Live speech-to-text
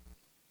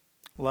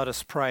Let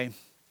us pray.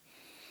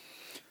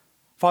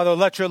 Father,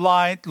 let your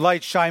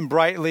light shine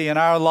brightly in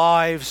our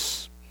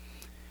lives,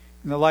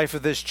 in the life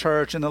of this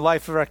church, in the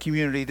life of our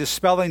community,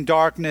 dispelling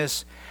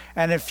darkness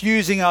and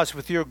infusing us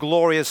with your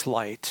glorious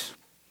light.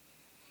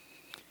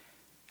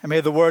 And may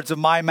the words of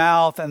my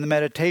mouth and the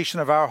meditation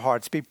of our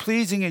hearts be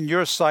pleasing in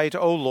your sight,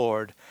 O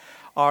Lord,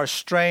 our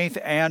strength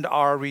and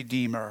our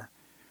Redeemer.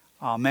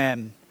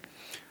 Amen.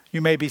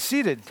 You may be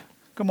seated.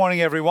 Good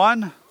morning,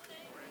 everyone.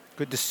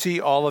 Good to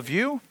see all of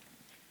you.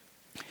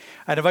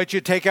 I'd invite you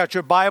to take out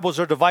your Bibles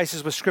or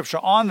devices with Scripture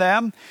on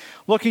them,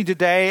 looking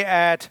today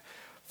at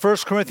 1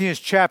 Corinthians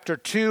chapter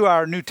 2,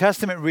 our New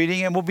Testament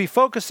reading, and we'll be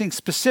focusing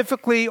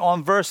specifically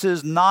on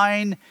verses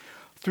 9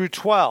 through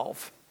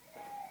 12.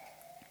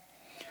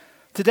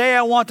 Today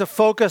I want to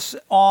focus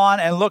on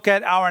and look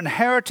at our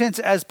inheritance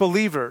as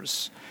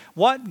believers,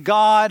 what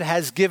God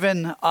has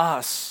given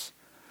us,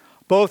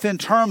 both in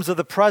terms of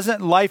the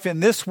present life in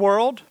this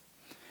world,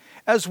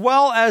 as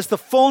well as the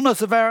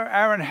fullness of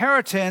our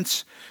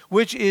inheritance,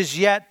 which is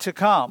yet to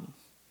come.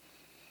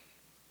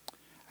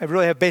 I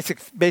really have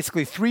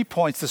basically 3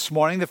 points this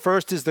morning. The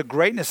first is the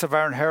greatness of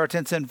our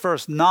inheritance in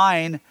verse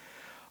 9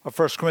 of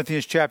 1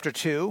 Corinthians chapter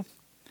 2.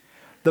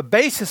 The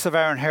basis of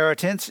our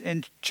inheritance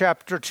in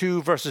chapter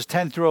 2, verses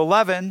 10 through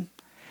 11.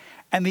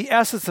 And the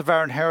essence of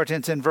our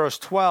inheritance in verse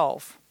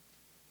 12.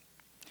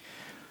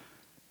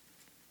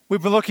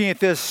 We've been looking at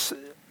this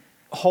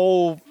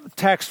whole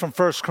text from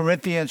 1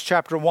 Corinthians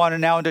chapter 1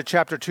 and now into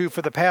chapter 2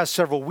 for the past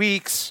several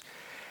weeks.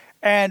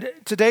 And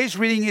today's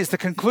reading is the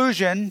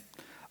conclusion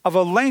of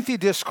a lengthy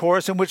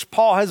discourse in which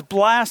Paul has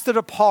blasted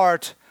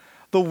apart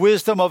the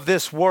wisdom of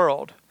this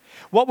world,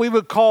 what we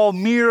would call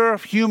mere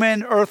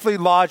human earthly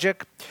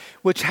logic,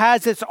 which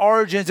has its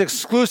origins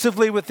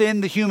exclusively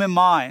within the human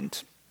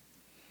mind.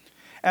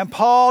 And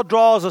Paul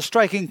draws a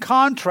striking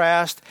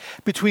contrast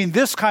between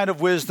this kind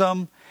of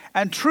wisdom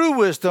and true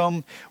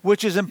wisdom,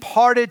 which is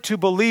imparted to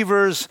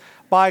believers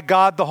by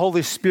God the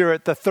Holy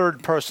Spirit, the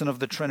third person of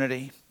the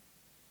Trinity.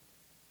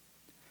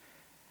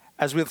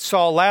 As we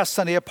saw last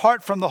Sunday,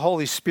 apart from the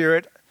Holy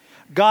Spirit,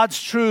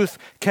 God's truth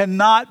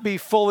cannot be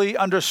fully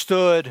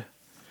understood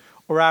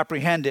or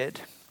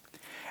apprehended.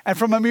 And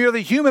from a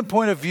merely human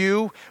point of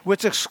view,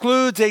 which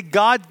excludes a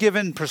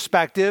God-given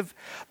perspective,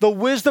 the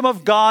wisdom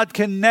of God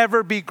can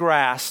never be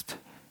grasped.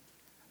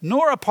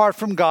 Nor apart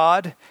from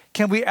God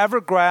can we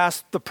ever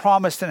grasp the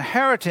promised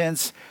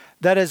inheritance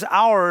that is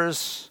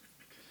ours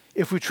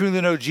if we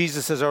truly know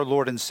Jesus as our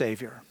Lord and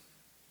Savior.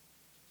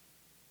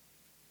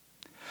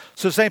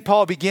 So St.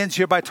 Paul begins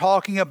here by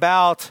talking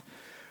about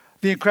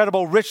the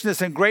incredible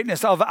richness and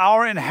greatness of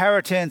our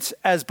inheritance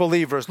as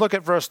believers. Look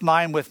at verse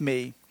 9 with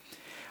me.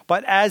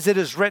 But as it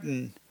is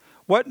written,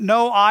 what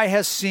no eye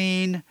has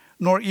seen,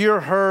 nor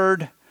ear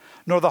heard,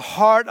 nor the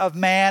heart of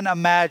man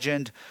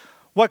imagined,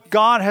 what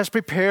God has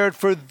prepared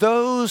for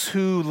those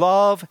who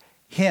love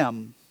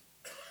him.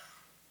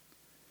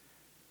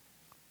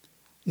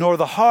 Nor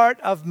the heart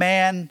of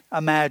man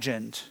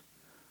imagined.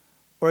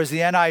 Or as the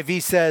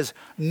NIV says,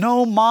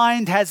 no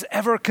mind has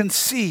ever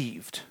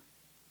conceived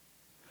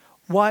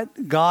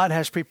what God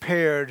has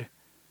prepared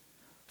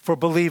for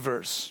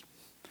believers,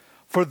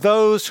 for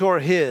those who are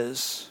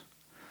his,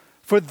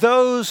 for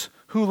those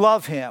who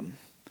love him.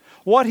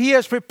 What he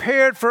has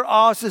prepared for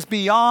us is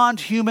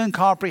beyond human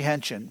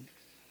comprehension.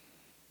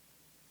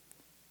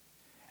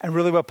 And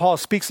really what Paul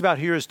speaks about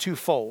here is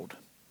twofold.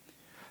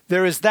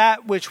 There is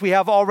that which we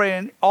have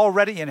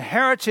already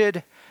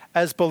inherited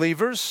as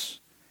believers,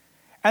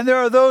 and there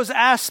are those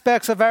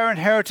aspects of our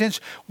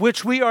inheritance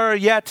which we are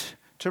yet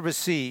to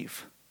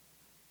receive.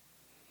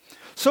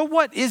 So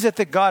what is it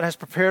that God has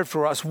prepared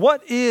for us?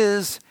 What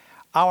is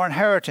our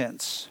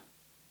inheritance?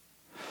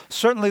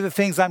 Certainly the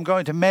things I'm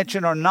going to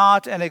mention are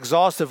not an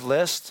exhaustive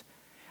list.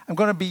 I'm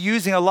going to be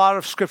using a lot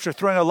of scripture,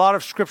 throwing a lot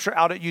of scripture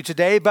out at you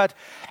today, but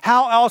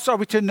how else are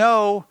we to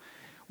know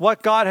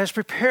what God has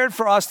prepared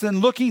for us than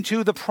looking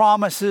to the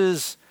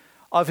promises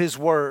of his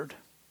word?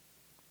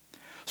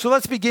 So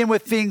let's begin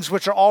with things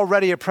which are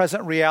already a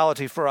present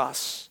reality for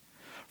us.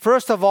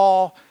 First of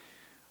all,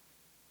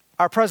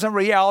 our present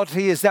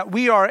reality is that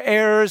we are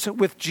heirs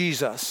with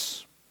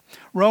Jesus.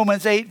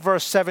 Romans 8,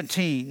 verse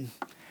 17.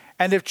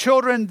 And if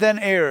children, then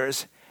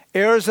heirs,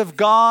 heirs of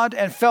God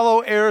and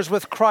fellow heirs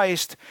with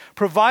Christ,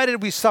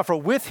 provided we suffer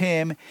with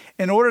him,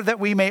 in order that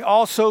we may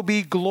also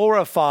be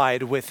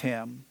glorified with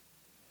him.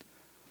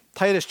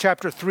 Titus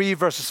chapter 3,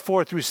 verses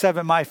 4 through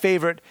 7, my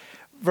favorite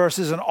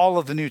verses in all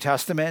of the New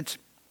Testament.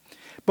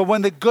 But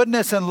when the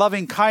goodness and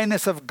loving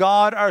kindness of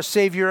God our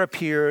Savior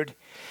appeared,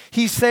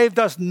 he saved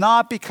us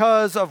not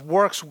because of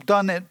works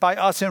done by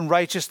us in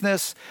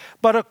righteousness,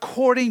 but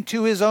according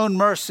to his own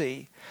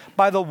mercy,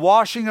 by the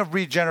washing of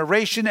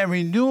regeneration and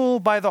renewal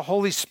by the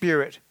Holy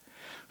Spirit,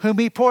 whom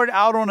he poured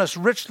out on us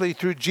richly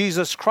through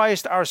Jesus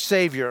Christ our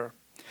Savior,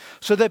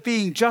 so that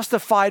being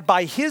justified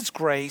by his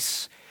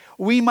grace,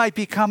 we might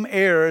become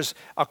heirs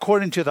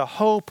according to the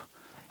hope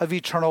of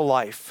eternal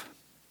life.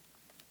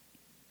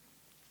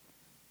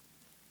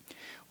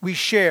 We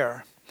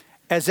share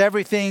as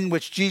everything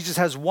which Jesus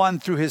has won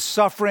through his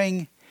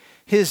suffering,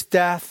 his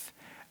death,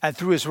 and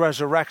through his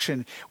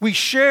resurrection. We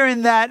share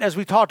in that, as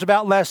we talked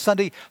about last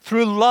Sunday,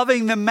 through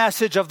loving the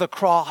message of the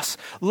cross,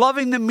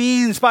 loving the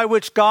means by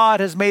which God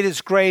has made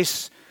his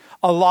grace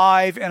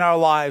alive in our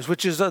lives,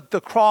 which is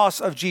the cross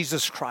of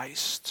Jesus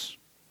Christ.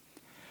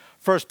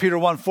 1 Peter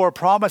 1:4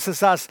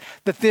 promises us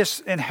that this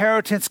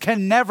inheritance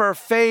can never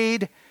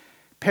fade,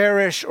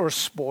 perish, or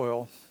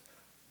spoil.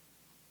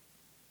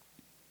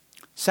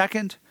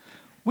 Second,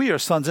 we are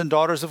sons and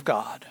daughters of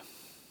God.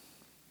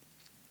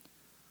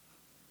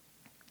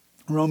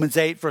 Romans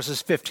 8,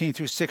 verses 15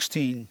 through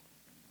 16.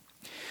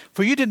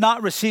 For you did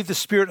not receive the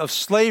spirit of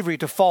slavery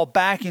to fall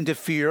back into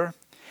fear,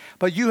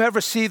 but you have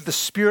received the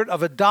spirit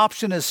of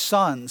adoption as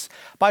sons,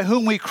 by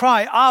whom we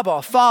cry,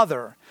 Abba,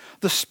 Father.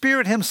 The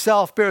Spirit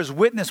himself bears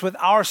witness with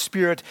our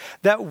spirit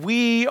that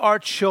we are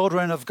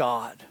children of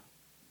God.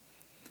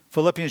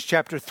 Philippians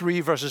chapter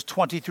 3, verses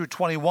 20 through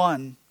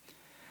 21.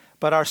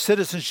 But our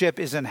citizenship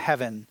is in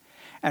heaven,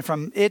 and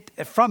from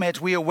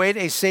it we await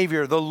a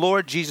Savior, the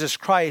Lord Jesus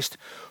Christ,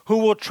 who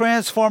will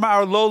transform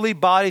our lowly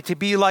body to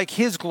be like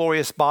his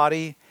glorious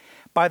body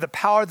by the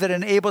power that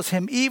enables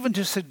him even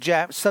to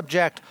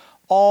subject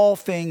all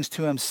things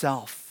to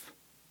himself.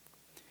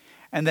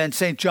 And then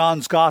St.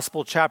 John's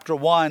Gospel, chapter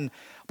 1,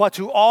 but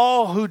to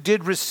all who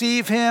did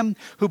receive him,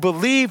 who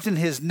believed in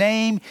his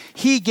name,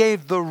 he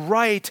gave the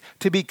right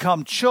to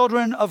become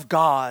children of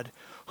God,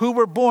 who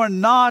were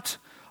born not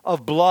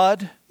of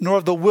blood, nor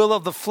of the will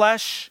of the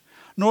flesh,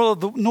 nor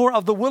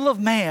of the will of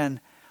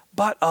man,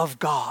 but of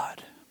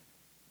God.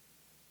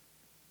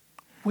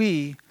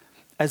 We,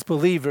 as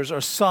believers,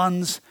 are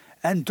sons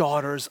and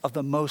daughters of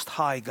the Most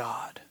High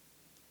God.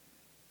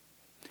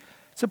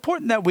 It's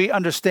important that we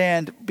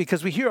understand,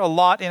 because we hear a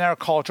lot in our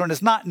culture, and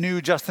it's not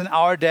new just in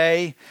our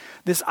day,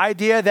 this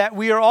idea that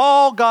we are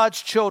all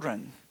God's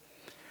children.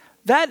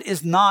 That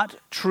is not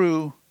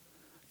true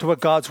to what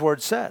God's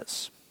word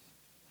says.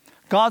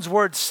 God's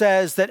word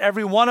says that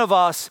every one of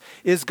us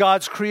is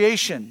God's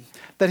creation,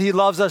 that he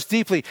loves us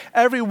deeply.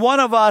 Every one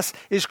of us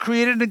is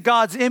created in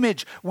God's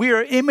image. We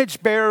are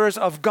image bearers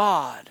of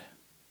God.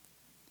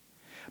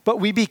 But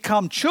we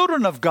become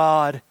children of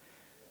God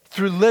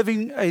through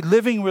a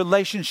living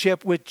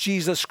relationship with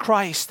Jesus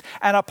Christ.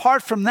 And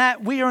apart from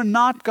that, we are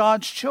not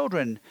God's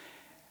children.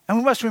 And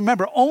we must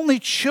remember, only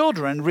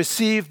children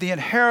receive the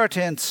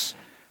inheritance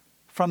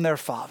from their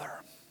Father.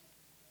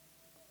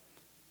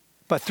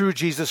 But through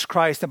Jesus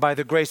Christ and by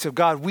the grace of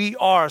God, we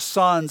are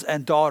sons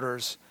and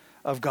daughters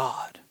of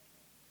God.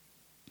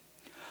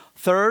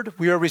 Third,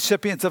 we are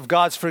recipients of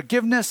God's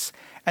forgiveness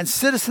and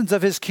citizens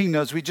of his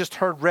kingdom, as we just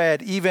heard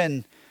read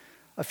even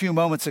a few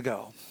moments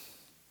ago.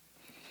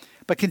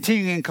 But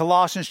continuing in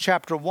Colossians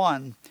chapter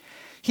 1,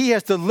 he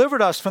has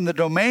delivered us from the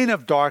domain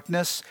of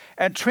darkness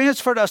and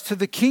transferred us to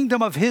the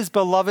kingdom of his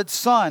beloved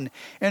Son,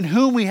 in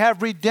whom we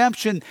have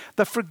redemption,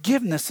 the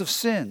forgiveness of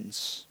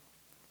sins.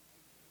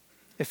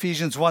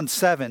 Ephesians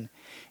 1:7,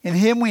 in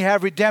him we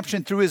have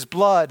redemption through his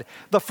blood,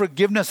 the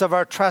forgiveness of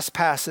our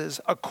trespasses,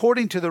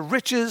 according to the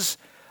riches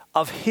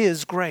of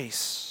his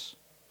grace.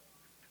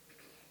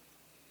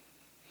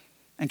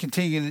 And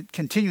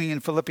continuing in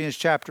Philippians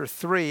chapter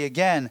 3,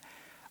 again,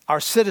 our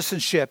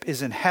citizenship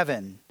is in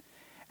heaven,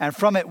 and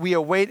from it we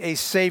await a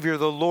Savior,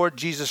 the Lord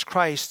Jesus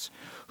Christ,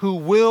 who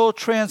will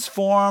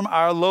transform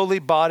our lowly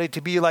body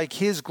to be like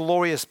his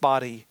glorious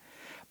body,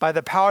 by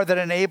the power that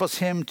enables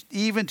him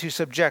even to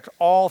subject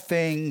all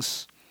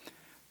things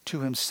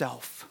to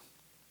himself.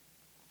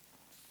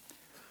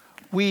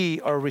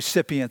 We are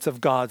recipients of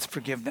God's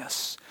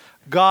forgiveness.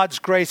 God's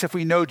grace, if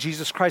we know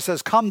Jesus Christ,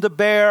 has come to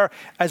bear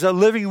as a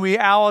living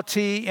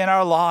reality in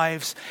our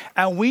lives,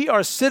 and we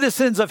are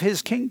citizens of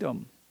his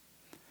kingdom.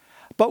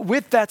 But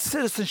with that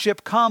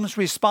citizenship comes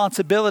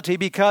responsibility,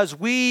 because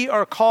we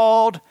are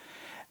called,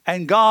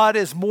 and God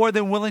is more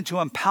than willing to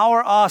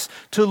empower us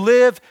to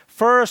live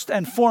first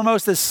and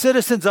foremost as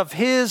citizens of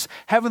his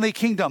heavenly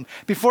kingdom.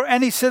 Before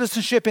any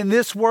citizenship in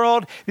this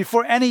world,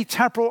 before any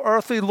temporal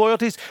earthly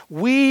loyalties,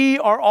 we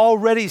are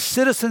already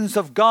citizens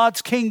of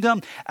God's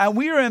kingdom, and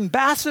we are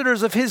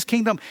ambassadors of his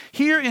kingdom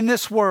here in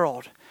this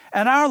world.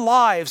 And our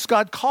lives,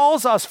 God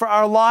calls us for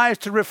our lives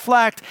to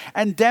reflect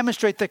and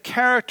demonstrate the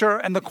character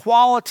and the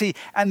quality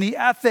and the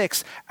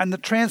ethics and the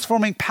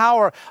transforming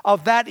power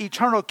of that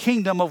eternal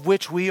kingdom of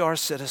which we are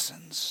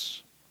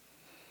citizens.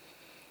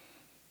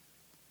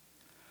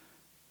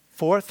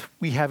 Fourth,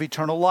 we have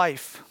eternal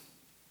life.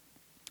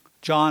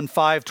 John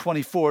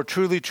 5:24,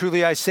 truly,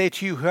 truly, I say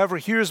to you, whoever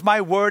hears my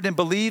word and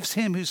believes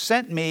him who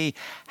sent me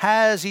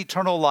has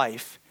eternal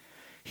life.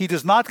 He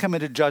does not come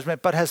into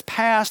judgment, but has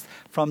passed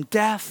from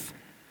death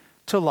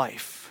to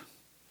life.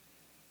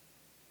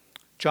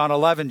 John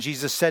 11,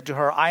 Jesus said to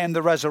her, I am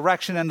the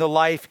resurrection and the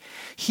life.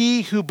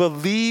 He who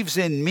believes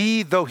in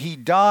me, though he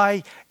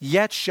die,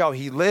 yet shall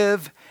he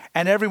live.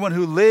 And everyone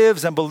who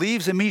lives and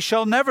believes in me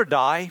shall never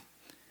die.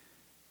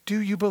 Do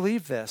you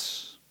believe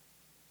this?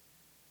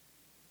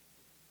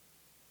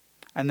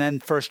 And then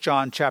 1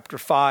 John chapter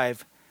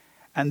 5.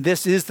 And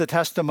this is the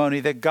testimony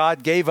that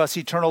God gave us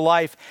eternal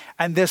life,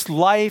 and this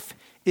life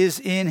is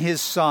in his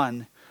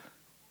Son.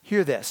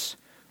 Hear this.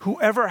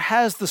 Whoever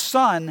has the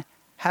Son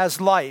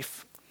has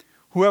life.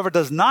 Whoever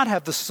does not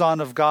have the Son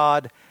of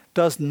God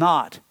does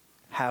not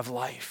have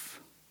life.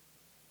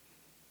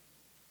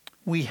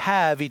 We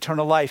have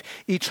eternal life.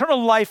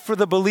 Eternal life for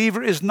the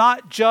believer is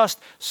not just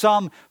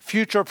some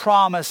future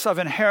promise of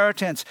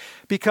inheritance,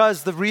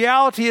 because the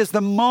reality is the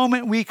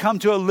moment we come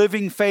to a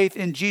living faith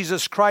in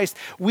Jesus Christ,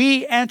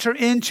 we enter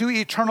into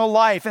eternal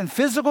life. And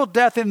physical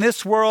death in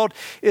this world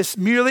is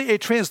merely a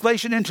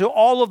translation into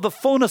all of the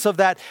fullness of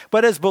that.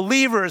 But as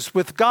believers,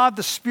 with God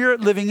the Spirit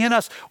living in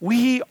us,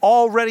 we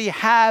already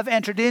have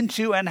entered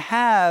into and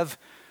have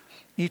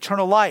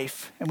eternal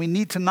life. And we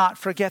need to not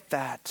forget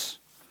that.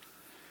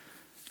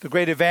 The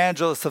great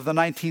evangelist of the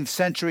 19th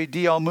century,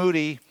 D.L.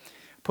 Moody,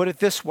 put it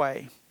this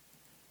way: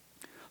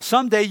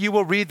 someday you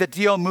will read that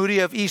D.L. Moody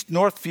of East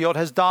Northfield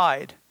has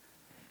died.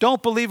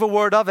 Don't believe a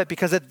word of it,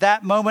 because at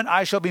that moment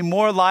I shall be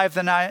more alive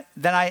than I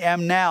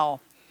am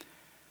now.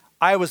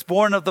 I was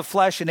born of the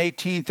flesh in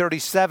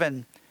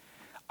 1837.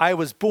 I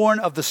was born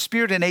of the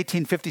Spirit in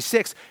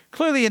 1856,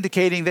 clearly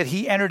indicating that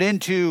he entered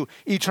into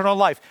eternal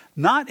life,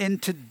 not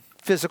into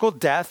physical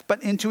death,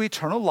 but into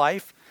eternal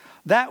life.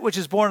 That which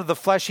is born of the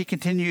flesh, he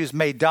continues,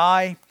 may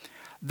die.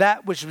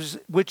 That which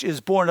is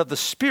born of the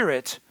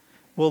Spirit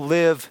will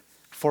live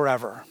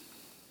forever.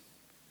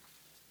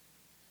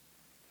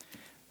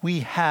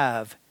 We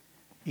have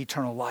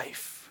eternal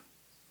life.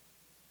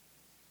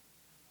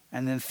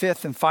 And then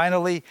fifth and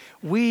finally,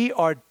 we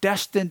are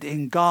destined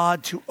in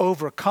God to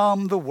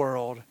overcome the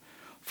world.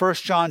 1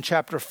 John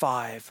chapter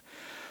 5.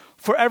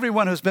 For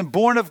everyone who's been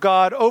born of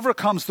God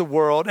overcomes the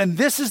world, and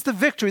this is the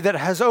victory that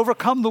has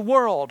overcome the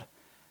world,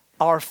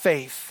 our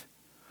faith.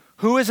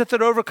 Who is it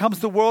that overcomes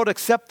the world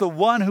except the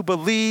one who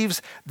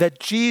believes that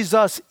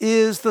Jesus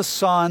is the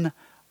Son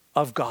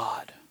of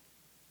God?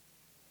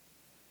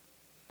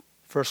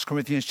 1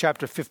 Corinthians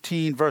chapter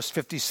 15, verse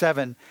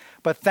 57.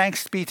 But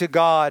thanks be to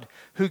God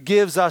who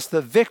gives us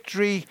the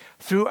victory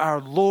through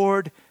our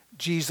Lord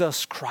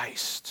Jesus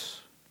Christ.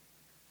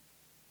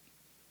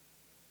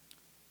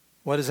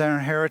 What is our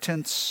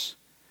inheritance?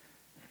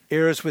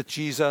 Heirs with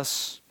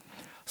Jesus,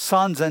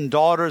 sons and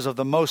daughters of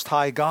the Most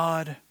High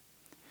God,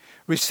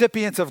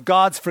 recipients of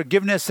God's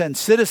forgiveness and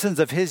citizens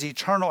of his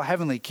eternal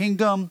heavenly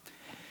kingdom.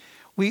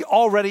 We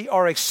already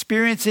are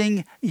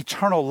experiencing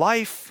eternal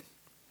life,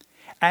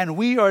 and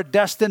we are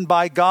destined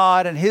by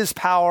God and his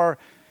power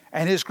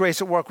and his grace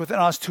at work within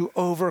us to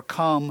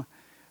overcome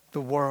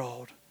the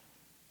world.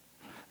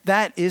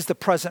 That is the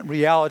present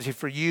reality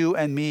for you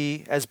and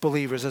me as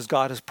believers, as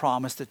God has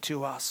promised it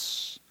to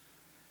us.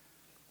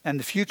 And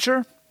the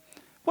future?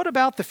 What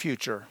about the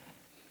future?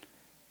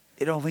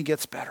 It only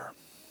gets better.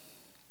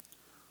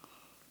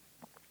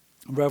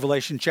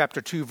 Revelation chapter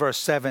 2, verse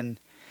 7.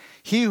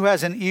 He who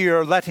has an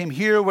ear, let him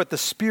hear what the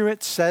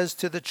Spirit says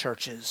to the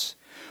churches.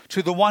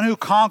 To the one who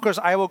conquers,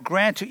 I will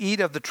grant to eat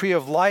of the tree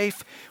of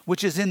life,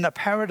 which is in the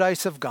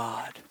paradise of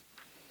God.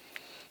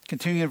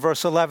 Continuing in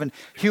verse 11.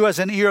 He who has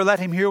an ear, let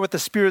him hear what the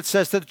Spirit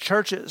says to the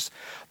churches.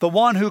 The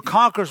one who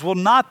conquers will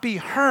not be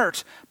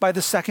hurt by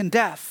the second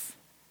death.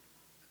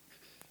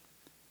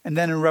 And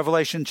then in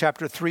Revelation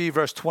chapter 3,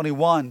 verse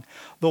 21,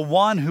 the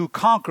one who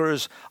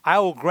conquers, I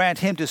will grant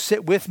him to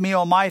sit with me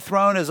on my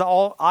throne as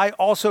I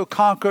also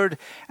conquered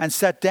and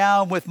sat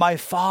down with my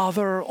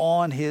Father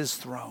on his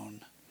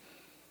throne.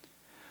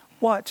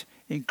 What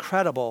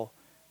incredible,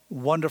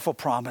 wonderful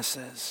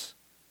promises.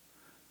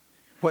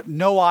 What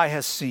no eye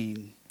has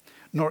seen,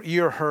 nor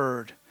ear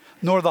heard,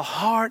 nor the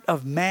heart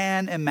of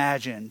man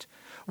imagined.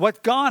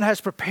 What God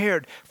has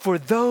prepared for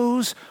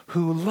those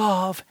who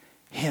love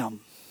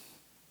him.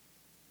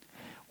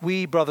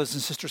 We, brothers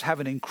and sisters, have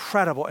an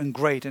incredible and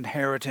great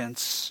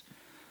inheritance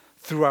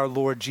through our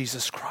Lord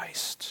Jesus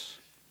Christ.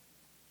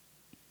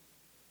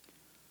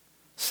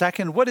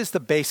 Second, what is the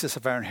basis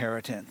of our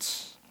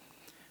inheritance?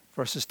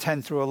 Verses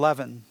 10 through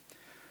 11.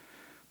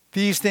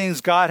 These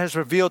things God has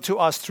revealed to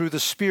us through the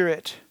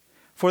Spirit.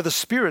 For the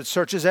Spirit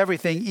searches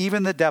everything,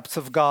 even the depths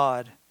of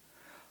God.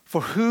 For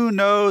who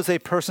knows a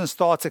person's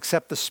thoughts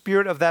except the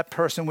spirit of that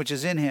person which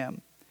is in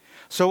him?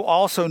 So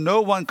also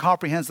no one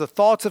comprehends the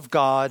thoughts of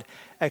God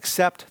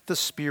except the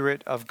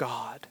Spirit of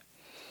God.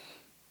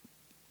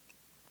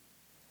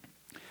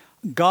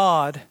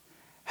 God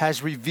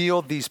has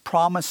revealed these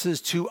promises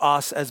to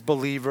us as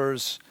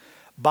believers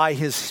by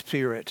his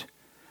Spirit,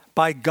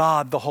 by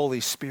God the Holy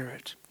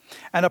Spirit.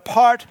 And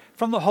apart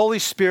from the Holy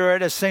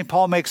Spirit, as St.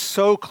 Paul makes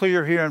so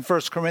clear here in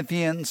 1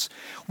 Corinthians,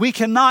 we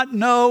cannot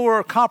know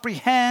or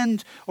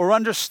comprehend or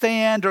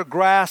understand or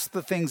grasp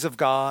the things of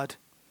God.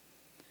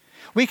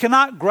 We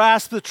cannot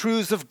grasp the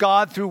truths of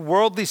God through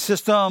worldly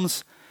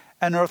systems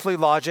and earthly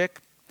logic.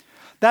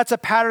 That's a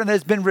pattern that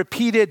has been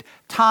repeated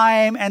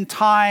time and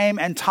time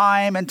and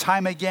time and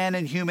time again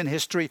in human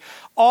history,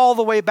 all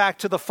the way back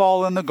to the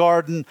fall in the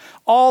garden,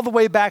 all the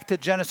way back to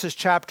Genesis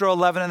chapter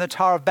 11 and the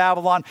Tower of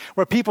Babylon,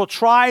 where people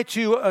try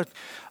to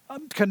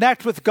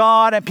connect with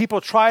God and people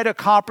try to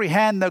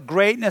comprehend the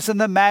greatness and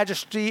the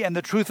majesty and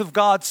the truth of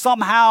God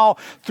somehow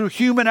through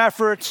human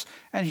efforts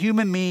and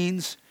human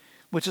means,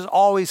 which is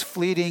always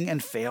fleeting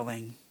and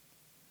failing.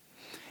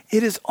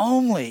 It is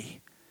only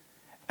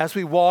as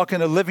we walk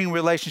in a living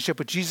relationship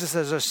with Jesus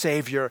as our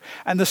Savior,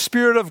 and the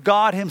Spirit of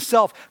God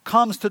himself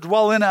comes to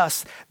dwell in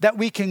us, that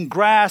we can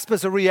grasp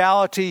as a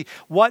reality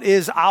what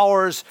is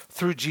ours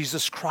through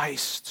Jesus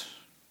Christ.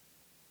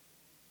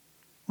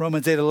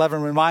 Romans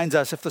 8:11 reminds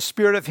us, if the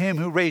Spirit of him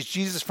who raised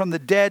Jesus from the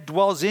dead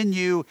dwells in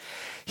you,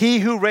 he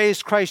who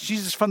raised Christ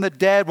Jesus from the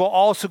dead will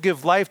also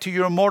give life to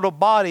your mortal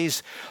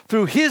bodies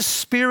through his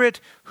Spirit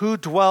who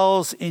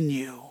dwells in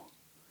you.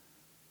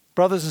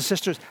 Brothers and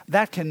sisters,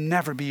 that can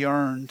never be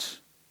earned.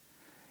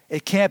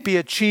 It can't be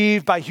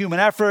achieved by human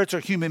efforts or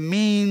human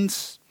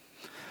means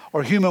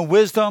or human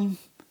wisdom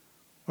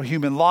or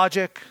human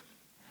logic.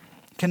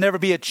 It can never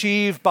be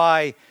achieved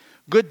by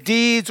good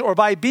deeds or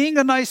by being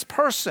a nice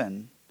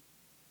person.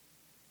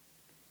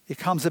 It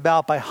comes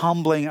about by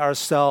humbling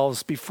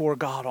ourselves before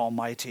God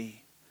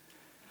Almighty,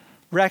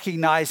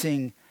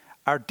 recognizing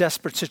our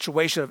desperate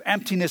situation of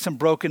emptiness and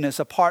brokenness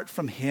apart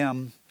from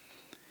him.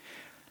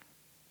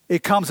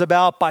 It comes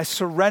about by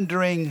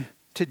surrendering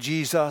to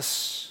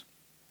Jesus,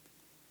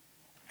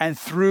 and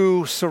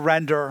through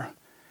surrender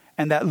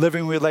and that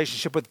living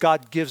relationship with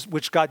God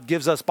which God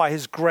gives us by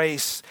his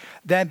grace,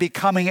 then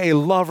becoming a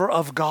lover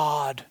of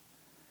God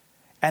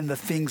and the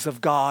things of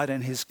God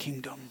and his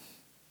kingdom.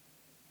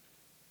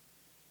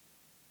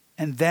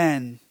 And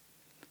then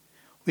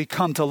we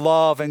come to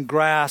love and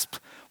grasp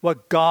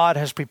what God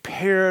has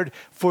prepared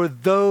for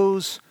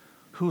those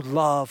who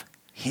love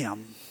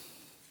him.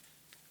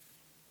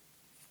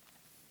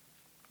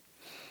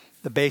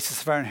 The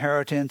basis of our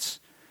inheritance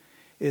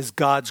is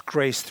God's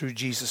grace through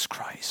Jesus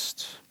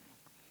Christ.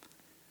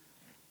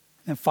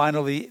 And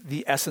finally,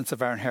 the essence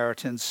of our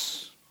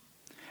inheritance.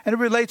 And it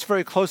relates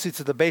very closely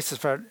to the basis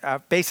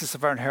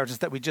of our inheritance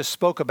that we just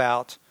spoke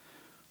about.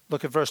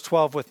 Look at verse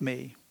 12 with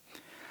me.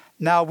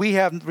 Now we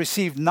have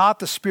received not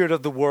the spirit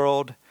of the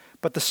world,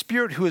 but the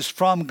Spirit who is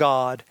from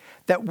God,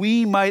 that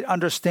we might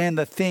understand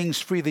the things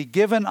freely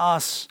given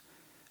us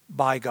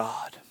by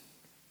God.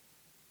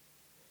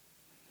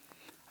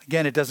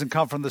 Again, it doesn't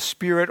come from the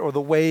spirit or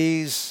the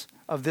ways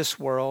of this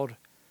world.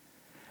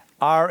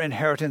 Our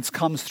inheritance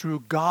comes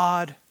through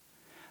God,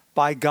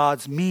 by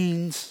God's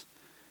means,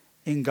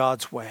 in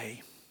God's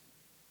way.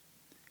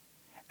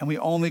 And we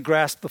only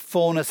grasp the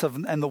fullness of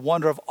and the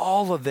wonder of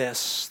all of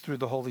this through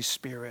the Holy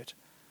Spirit.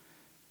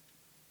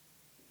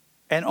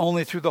 And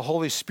only through the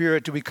Holy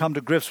Spirit do we come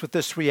to grips with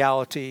this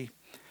reality.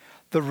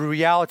 The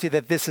reality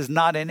that this is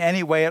not in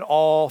any way at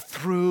all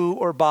through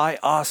or by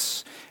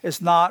us.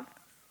 It's not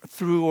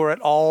through or at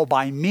all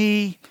by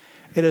me.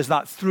 It is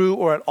not through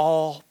or at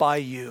all by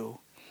you.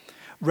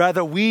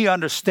 Rather, we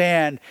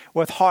understand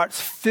with hearts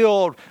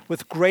filled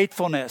with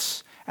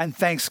gratefulness and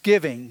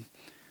thanksgiving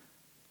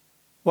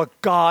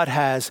what God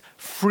has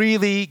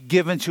freely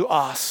given to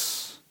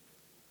us,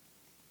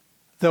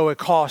 though it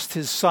cost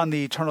his Son,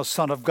 the eternal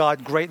Son of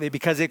God, greatly,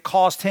 because it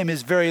cost him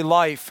his very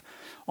life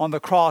on the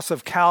cross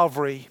of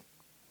Calvary.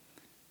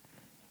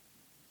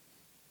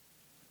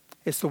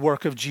 It's the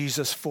work of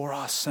Jesus for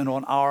us and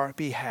on our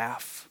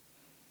behalf.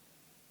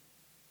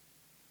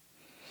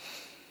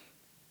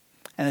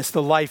 And it's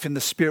the life in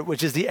the Spirit,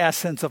 which is the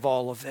essence of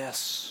all of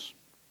this.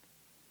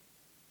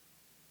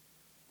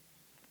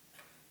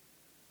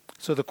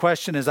 So the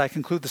question as I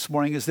conclude this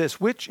morning is this: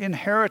 which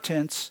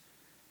inheritance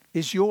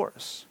is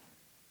yours?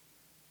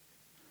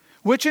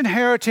 Which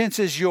inheritance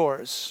is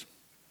yours?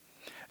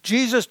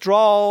 Jesus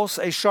draws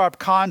a sharp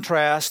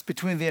contrast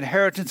between the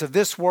inheritance of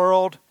this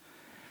world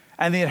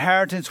and the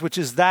inheritance which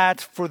is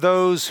that for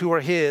those who are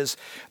his,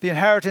 the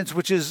inheritance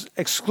which is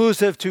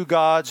exclusive to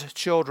God's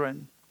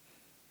children.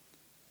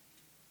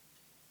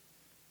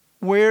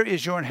 Where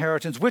is your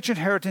inheritance? Which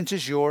inheritance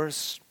is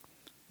yours?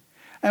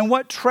 And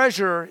what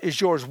treasure is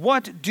yours?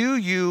 What do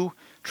you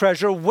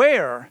treasure?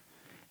 Where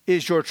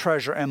is your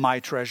treasure and my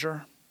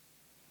treasure?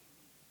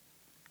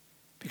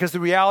 Because the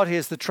reality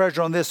is the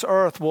treasure on this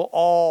earth will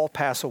all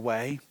pass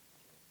away.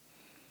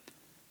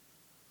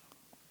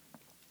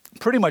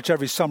 Pretty much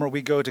every summer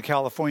we go to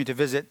California to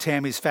visit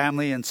Tammy's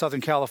family in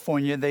Southern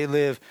California.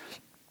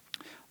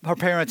 Her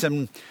parents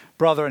and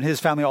brother and his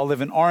family all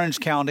live in Orange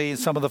County, and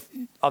some of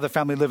the other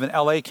family live in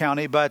LA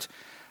County. But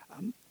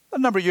a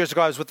number of years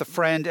ago, I was with a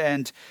friend,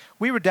 and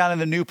we were down in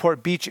the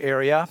Newport Beach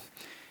area.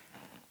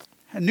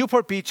 And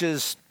Newport Beach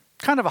is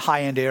kind of a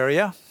high-end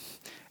area.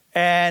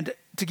 And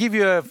to give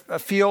you a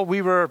feel,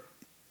 we were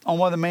on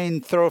one of the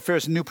main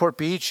thoroughfares in Newport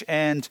Beach,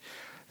 and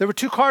there were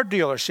two car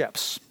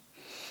dealerships.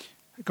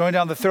 Going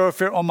down the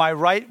thoroughfare on my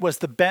right was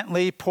the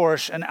Bentley,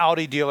 Porsche, and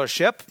Audi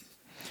dealership.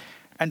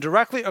 And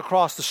directly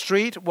across the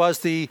street was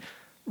the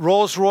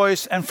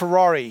Rolls-Royce and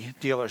Ferrari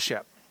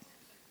dealership.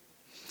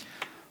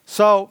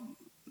 So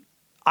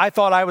I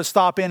thought I would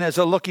stop in as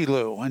a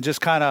looky-loo and just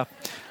kind of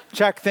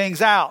check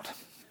things out.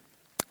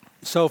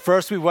 So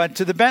first we went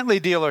to the Bentley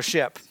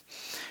dealership.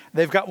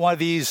 They've got one of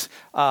these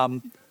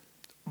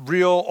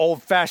real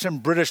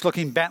old-fashioned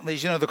British-looking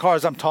Bentleys, the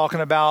cars I'm talking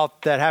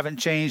about that haven't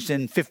changed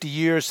in 50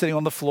 years sitting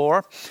on the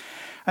floor.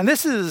 And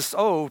this is, 10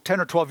 or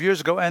 12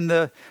 years ago, and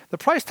the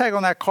price tag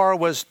on that car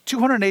was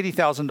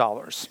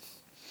 $280,000.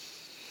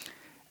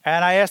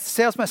 And I asked the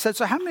salesman, I said,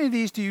 so how many of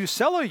these do you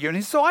sell a year? And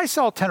he said, so I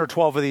sell 10 or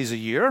 12 of these a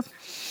year.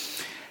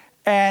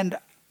 And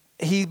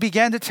he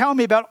began to tell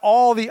me about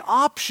all the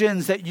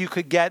options that you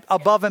could get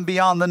above and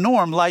beyond the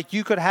norm. Like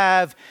you could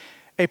have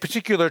a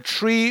particular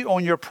tree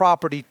on your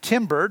property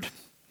timbered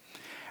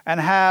and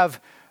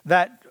have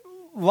that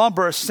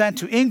lumber sent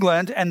to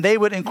England, and they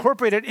would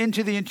incorporate it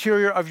into the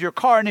interior of your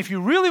car. And if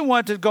you really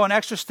wanted to go an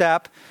extra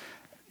step,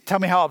 tell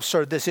me how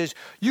absurd this is,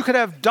 you could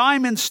have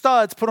diamond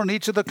studs put on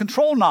each of the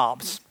control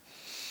knobs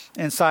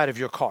inside of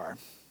your car.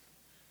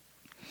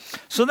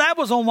 So that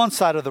was on one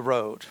side of the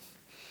road.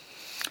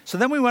 So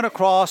then we went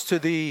across to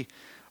the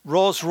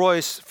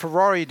Rolls-Royce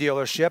Ferrari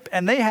dealership,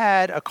 and they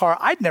had a car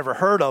I'd never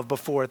heard of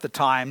before at the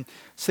time,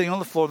 sitting on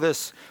the floor,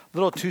 this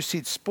little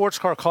two-seat sports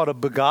car called a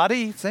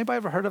Bugatti. Has anybody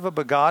ever heard of a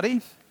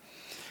Bugatti?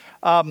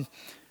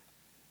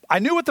 I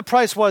knew what the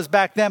price was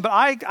back then, but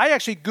I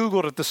actually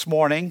Googled it this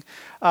morning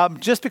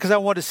just because I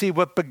wanted to see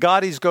what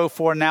Bugattis go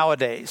for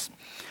nowadays.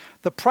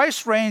 The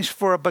price range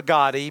for a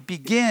Bugatti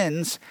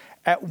begins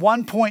at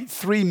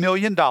 $1.3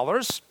 million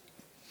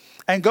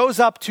and goes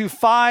up to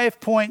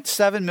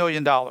 $5.7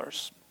 million,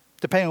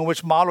 depending on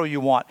which model you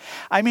want.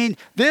 I mean,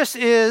 you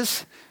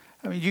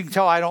can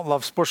tell I don't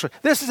love sports cars.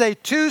 This is a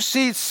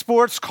two-seat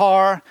sports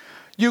car.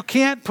 You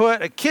can't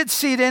put a kid's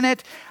seat in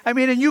it. I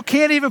mean, and you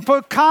can't even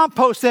put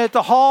compost in it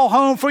to haul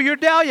home for your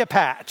dahlia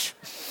patch.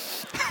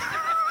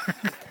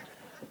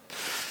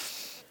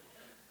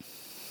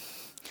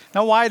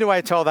 Now, why do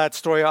I tell that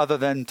story other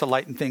than to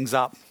lighten things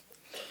up?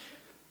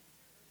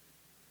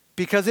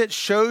 Because it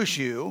shows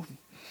you,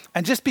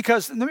 and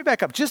let me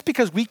back up, just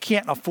because we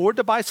can't afford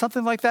to buy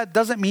something like that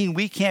doesn't mean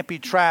we can't be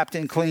trapped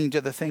and clinging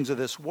to the things of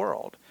this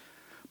world.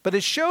 But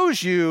it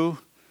shows you,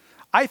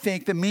 I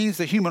think, the means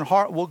the human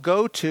heart will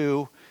go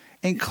to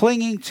in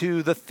clinging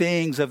to the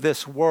things of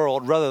this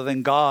world rather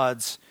than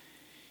God's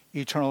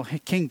eternal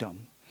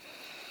kingdom.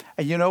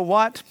 And you know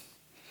what?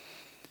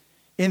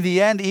 In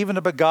the end, even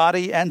a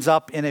Bugatti ends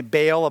up in a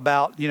bale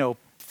about,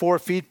 4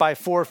 feet by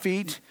 4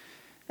 feet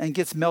and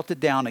gets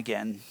melted down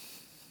again.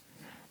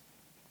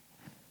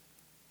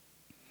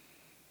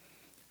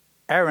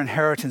 Our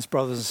inheritance,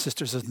 brothers and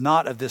sisters, is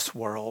not of this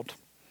world.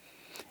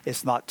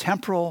 It's not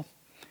temporal.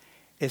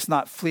 It's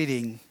not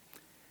fleeting.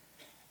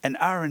 And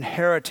our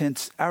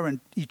inheritance, our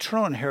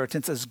eternal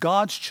inheritance as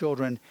God's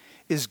children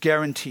is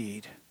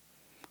guaranteed.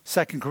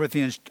 2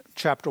 Corinthians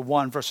chapter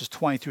 1, verses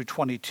 20 through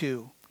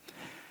 22.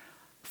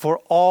 For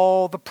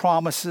all the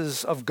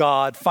promises of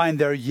God find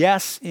their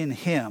yes in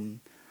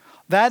him.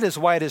 That is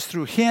why it is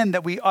through him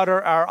that we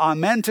utter our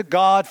amen to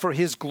God for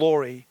his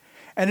glory.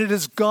 And it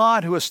is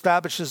God who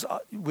establishes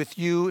us with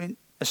you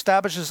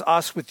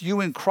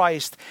in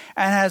Christ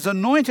and has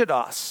anointed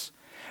us,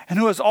 and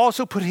who has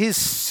also put his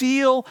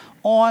seal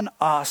on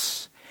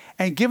us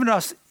and given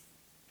us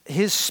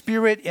his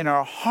Spirit in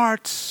our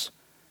hearts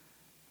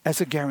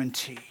as a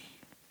guarantee.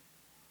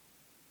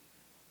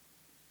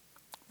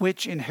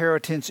 Which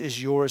inheritance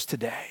is yours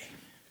today?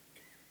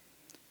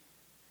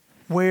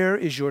 Where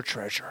is your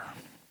treasure?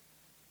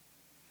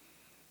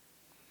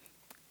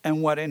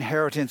 And what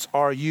inheritance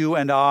are you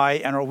and I,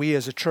 and are we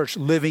as a church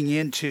living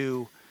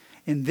into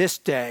in this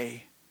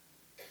day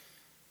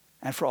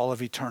and for all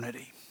of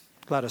eternity?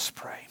 Let us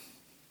pray.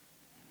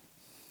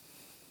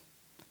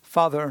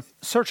 Father,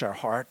 search our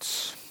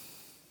hearts.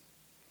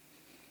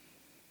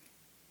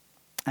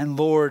 And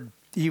Lord,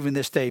 even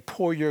this day,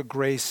 pour your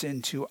grace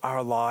into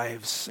our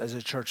lives as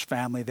a church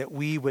family, that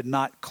we would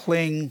not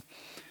cling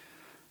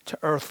to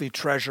earthly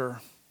treasure,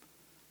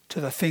 to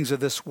the things of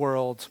this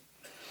world,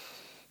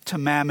 to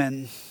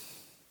mammon,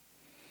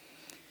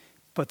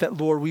 but that,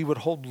 Lord, we would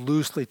hold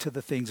loosely to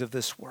the things of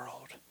this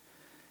world,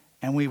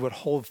 and we would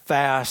hold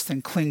fast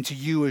and cling to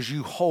you as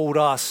you hold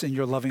us in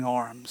your loving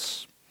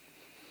arms.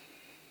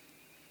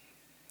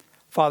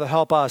 Father,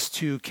 help us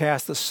to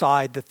cast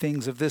aside the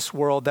things of this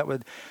world that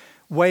would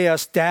weigh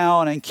us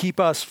down and keep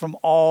us from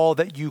all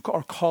that you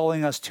are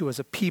calling us to as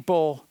a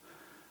people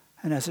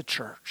and as a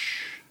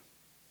church.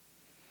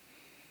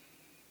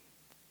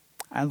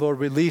 And Lord,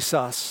 release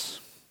us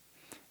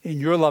in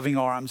your loving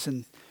arms,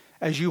 and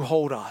as you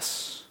hold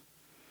us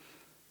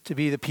to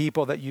be the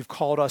people that you've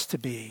called us to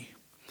be.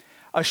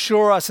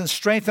 Assure us and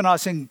strengthen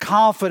us in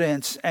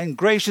confidence and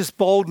gracious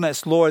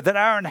boldness, Lord, that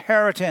our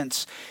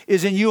inheritance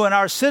is in you and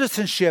our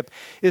citizenship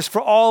is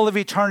for all of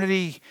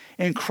eternity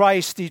in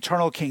Christ's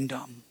eternal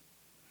kingdom.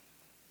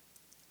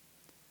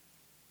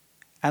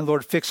 And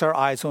Lord, fix our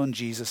eyes on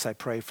Jesus, I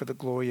pray, for the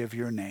glory of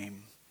your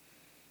name.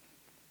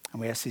 And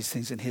we ask these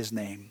things in his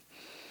name.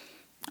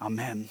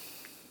 Amen.